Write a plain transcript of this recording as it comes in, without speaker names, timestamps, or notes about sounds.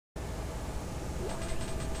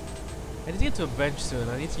I need to get to a bench soon.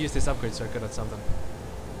 I need to use this upgrade circuit on something.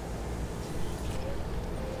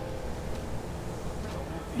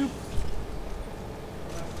 Nope.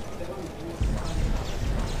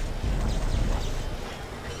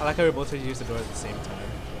 I like how we're both trying to use the door at the same time.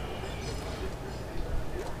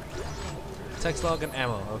 Text log and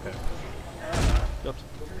ammo, okay. Oops.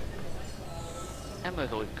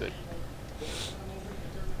 Ammo's always good.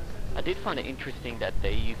 I did find it interesting that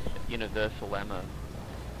they use universal ammo.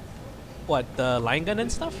 What, the line gun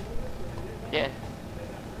and stuff? Yeah.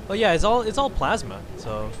 Oh yeah, it's all plasma,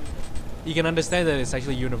 so you can understand that it's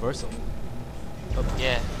actually universal. Oh.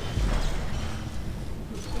 Yeah.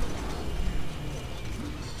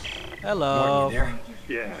 Hello. Morning,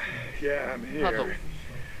 Yeah, I'm here. Puzzle.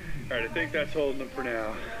 Alright, I think that's holding them for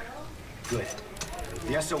now. Good.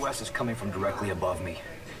 The SOS is coming from directly above me.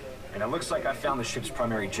 And it looks like I found the ship's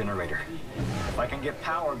primary generator. If I can get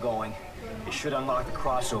power going, it should unlock the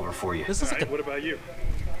crossover for you. This is like Alright, what about you?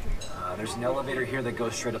 There's an elevator here that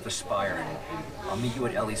goes straight up the spire. I'll meet you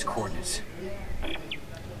at ELLIE's coordinates.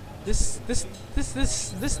 this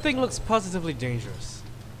thing looks positively dangerous.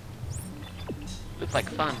 Looks like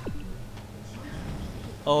fun.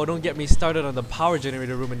 Oh, don't get me started on the power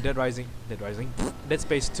generator room in Dead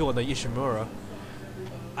Space 2 on the Ishimura.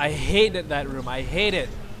 I hated that room. I hate it.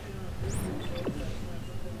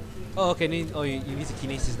 Oh, okay. You need to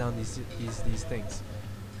kinesis down these things.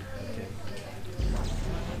 Okay.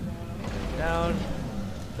 Down.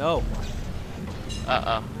 No.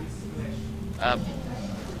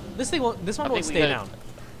 This one won't stay down.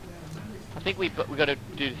 I think we got to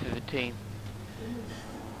do this as a team.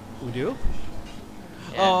 We do?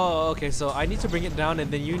 Yeah. Oh, okay. So I need to bring it down,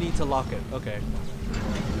 and then you need to lock it. Okay.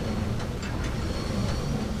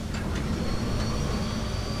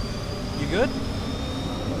 You good?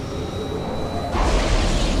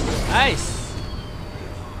 Nice.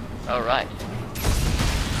 All right.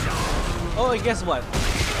 Oh, and guess what?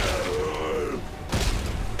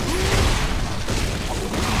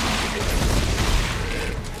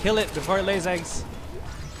 Kill it before it lays eggs.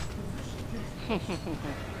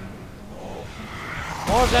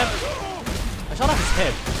 More of them. I shot off his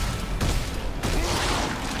head.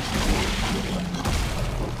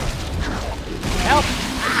 Help!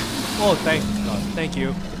 Oh, thank God. Thank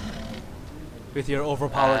you. With your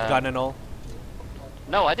overpowered gun and all.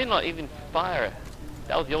 No, I did not even fire.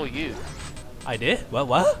 That was all you. I did?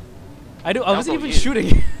 What? I wasn't all even you.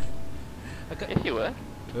 shooting. Yes, you were.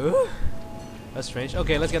 That's strange.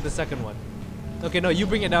 Okay, let's get the second one. Okay, no, you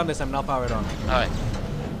bring it down this time and I'll power it on. All right.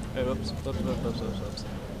 Wait, whoops.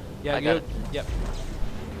 Yeah, I got it. Yep.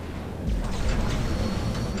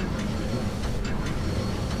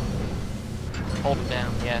 Hold it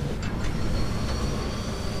down. Yeah.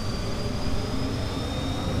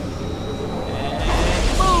 And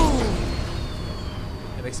boom!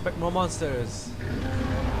 And expect more monsters.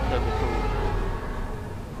 So cool.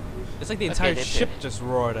 It's like the Okay, entire that's ship it. just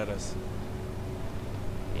roared at us.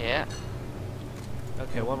 Yeah.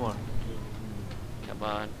 Okay, one more. Come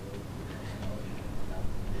on.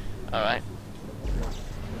 All right.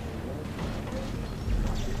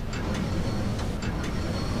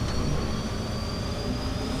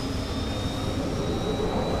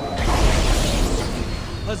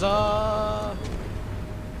 Huzzah!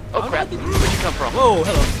 Oh crap! Where'd you come from? Whoa,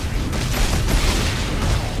 hello.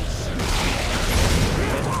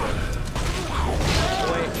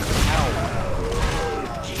 Wait, ow.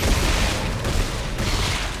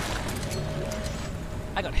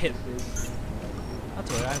 I got hit.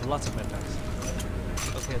 That's alright, I have lots of medpacks.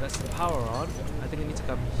 Okay, that's the power on. I think I need to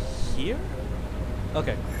come here?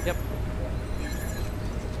 Okay, yep.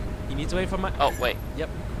 You need to wait for my... Oh wait. Yep.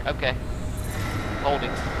 Okay.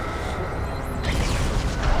 Holding.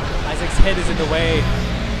 Isaac's head is in the way.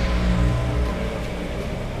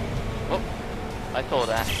 Oh, I saw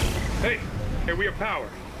that. Hey, we have power.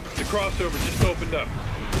 The crossover just opened up.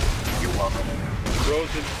 You're welcome.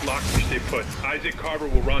 Rosen, Lockyer, stay put. Isaac Carver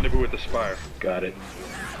will rendezvous at the spire. Got it.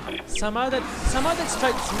 Somehow that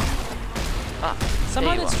strikes me. Ah.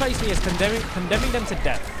 Somehow there you that are. strikes me as condemning them to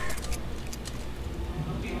death.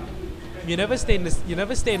 You never stay in this. You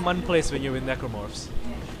never stay in one place when you're with necromorphs.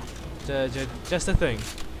 Just a thing.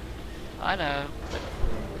 I know.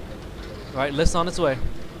 Right, lift's on its way.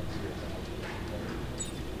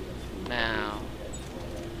 Now.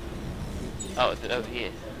 Oh, is it over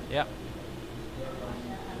here? Yeah.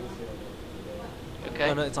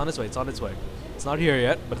 Okay. Oh no, it's on its way. It's on its way. It's not here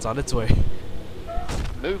yet, but it's on its way.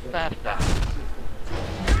 Move faster.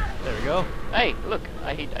 There we go. Hey, look!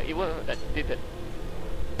 I hit you. That did it.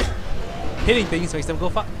 Hitting things makes them go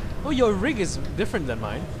fast. Oh, your rig is different than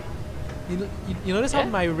mine. You notice how Yeah.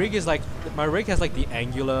 my rig is like, my rig has like the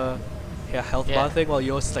angular health Yeah. bar thing, while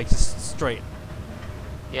yours is like straight.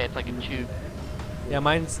 Yeah, it's like a tube. Yeah,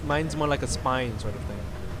 mine's more like a spine sort of thing.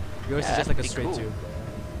 Yours Yeah, is just like a pretty straight cool. tube.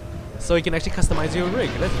 So you can actually customize your rig.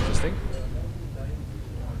 That's interesting.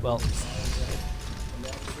 Well,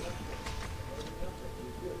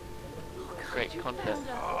 Great concept.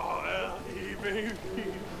 Oh, Ellie, baby.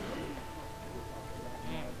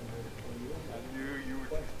 I knew you were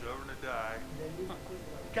too stubborn to die.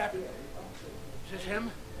 Captain, is this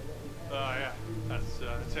him? Oh, yeah,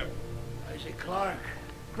 that's him. Isaac Clarke.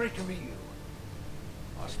 Great to meet you.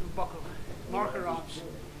 Austin Buckle, Marker Ops.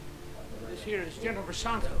 This here is Jennifer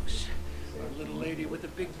Santos, our little lady with the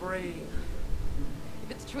big brain.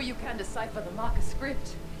 If it's true you can decipher the marker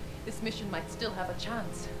script, this mission might still have a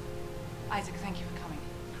chance. Isaac, thank you for coming.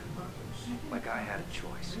 Like I had a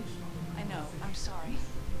choice. I know, I'm sorry.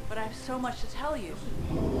 But I have so much to tell you.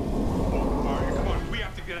 All right, come on, we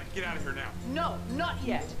have to get out of here now. No, not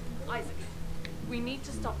yet. Isaac, we need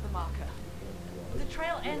to stop the marker. The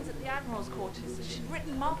trail ends at the Admiral's quarters. She's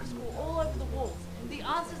written marker school all over the walls. The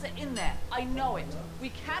answers are in there. I know it. We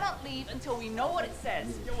cannot leave until we know what it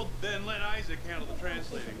says. Yeah, well, then let Isaac handle the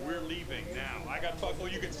translating. We're leaving now. I got Buckle,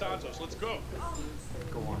 you get Santos. Let's go.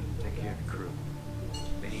 Go on, take care of the crew.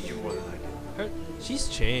 They need you more than I do. she's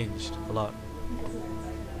changed a lot.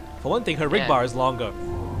 For one thing, her rig Yeah. bar is longer.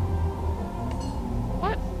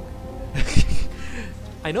 What?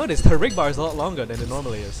 I noticed her rig bar is a lot longer than it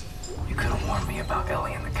normally is. You could have warned me about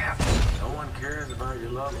Ellie and the captain. No one cares about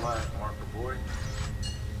your love life, Marker boy.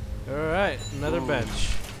 Alright, another bench.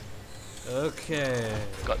 Okay.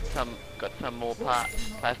 Got some more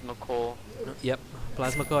parts. Plasma core. Yep,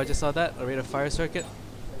 plasma core, I just saw that. A rate of fire circuit.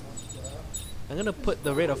 I'm gonna put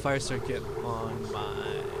the rate of fire circuit on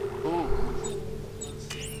my... Ooh.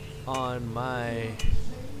 On my...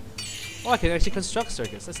 Oh, I can actually construct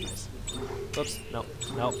circuits, that's nice. Oops, no,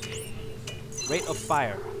 no. Rate of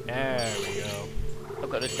fire. There we go. I've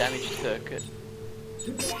got a damaged circuit.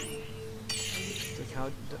 Look how...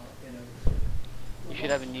 You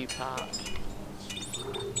should have a new part.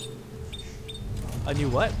 A new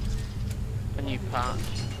what? A new part.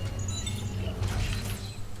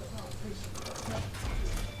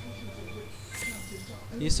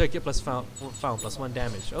 New circuit plus found plus 1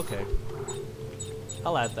 damage. Okay.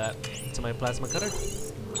 I'll add that to my plasma cutter.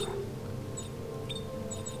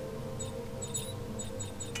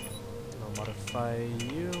 I'll modify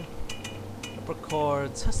you. Upper core,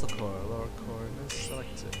 Tesla core, lower core, let's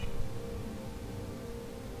select it.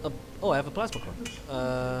 Oh, I have a plasma core.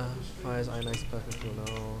 Fires ionized plasma fuel,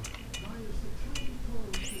 no.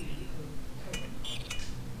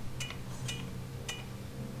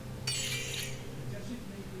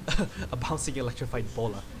 A bouncing electrified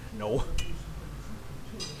bola. No.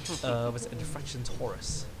 What's a diffraction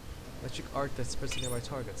torus? Electric arc that's spreads nearby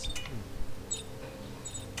targets.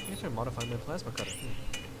 I can modify my plasma cutter.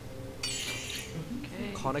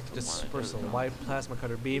 Okay. Conic dispersal. Wide plasma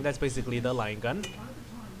cutter beam. That's basically the line gun.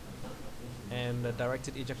 And a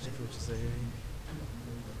directed ejection, which is a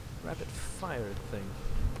rapid fire thing.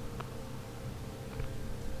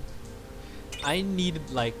 I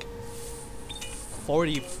needed like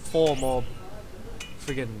 44 more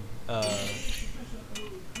friggin'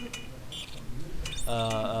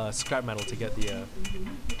 scrap metal to get the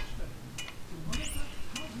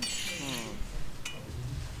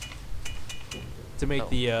to make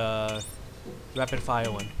the rapid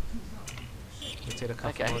fire one. Rotate a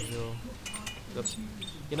cuff Okay. module. Oops.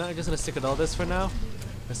 You know, I'm just gonna stick with all this for now,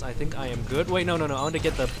 because I think I am good. Wait, no. I want to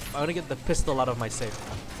get the pistol out of my safe.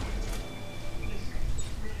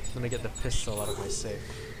 I'm gonna get the pistol out of my safe.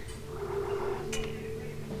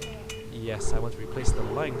 Yes, I want to replace the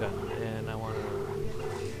line gun, and I want to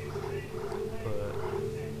put.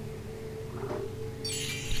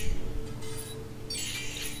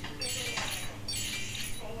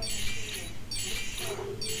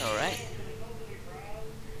 All right.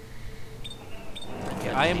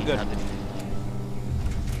 I am good.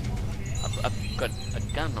 I've got a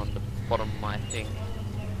gun on the bottom of my thing.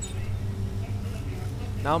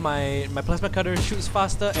 Now my plasma cutter shoots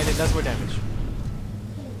faster and it does more damage.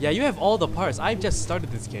 Yeah, you have all the parts. I've just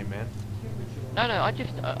started this game, man. No,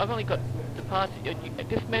 I've only got the parts. You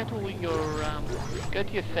dismantle your go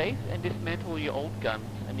to your safe and dismantle your old guns,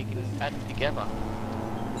 and you can add them together.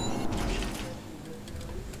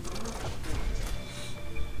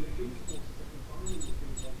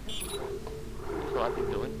 That's what I've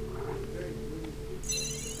been doing.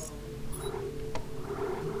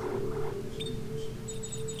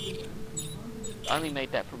 I only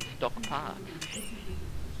made that from stock parts.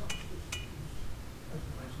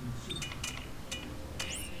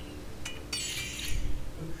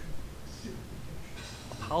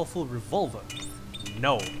 powerful revolver.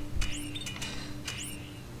 No.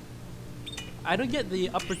 I don't get the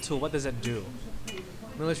upper tool. What does that do?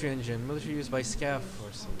 Military engine. Military used by SCAF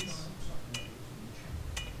forces.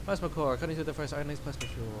 Plasma core. Cutting through the first ionized plasma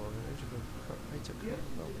fuel.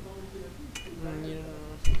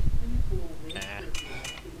 Nah.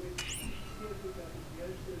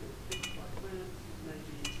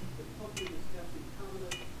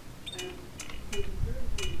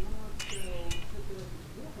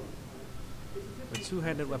 With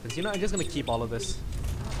two-handed weapons. You know, I'm just gonna keep all of this.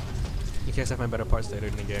 In case I find better parts later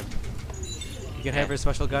in the game. You can have your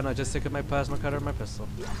special gun, I'll just stick with my plasma cutter and my pistol.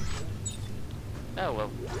 Oh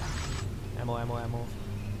well. Ammo, ammo, ammo.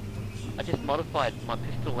 I just modified my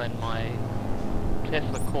pistol and my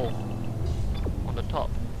Tesla core on the top.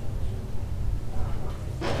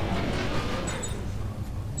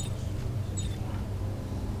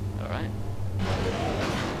 Alright.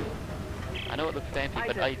 I know it looks fancy,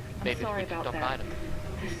 but I made this with stock item.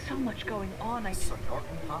 There's so much going on. So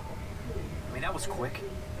Norton, huh? I mean, that was quick.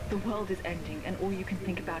 The world is ending, and all you can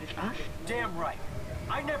think about is us? Damn right.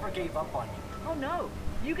 I never gave up on you. Oh no,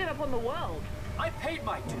 you get up on the world. I paid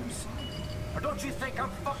my dues. Or don't you think I'm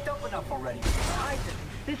fucked up enough already? Isaac,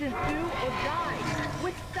 this is do or die.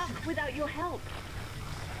 We're stuck without your help.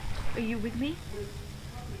 Are you with me?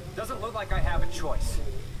 Doesn't look like I have a choice.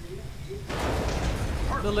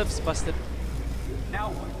 The lift's busted. Now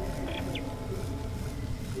what?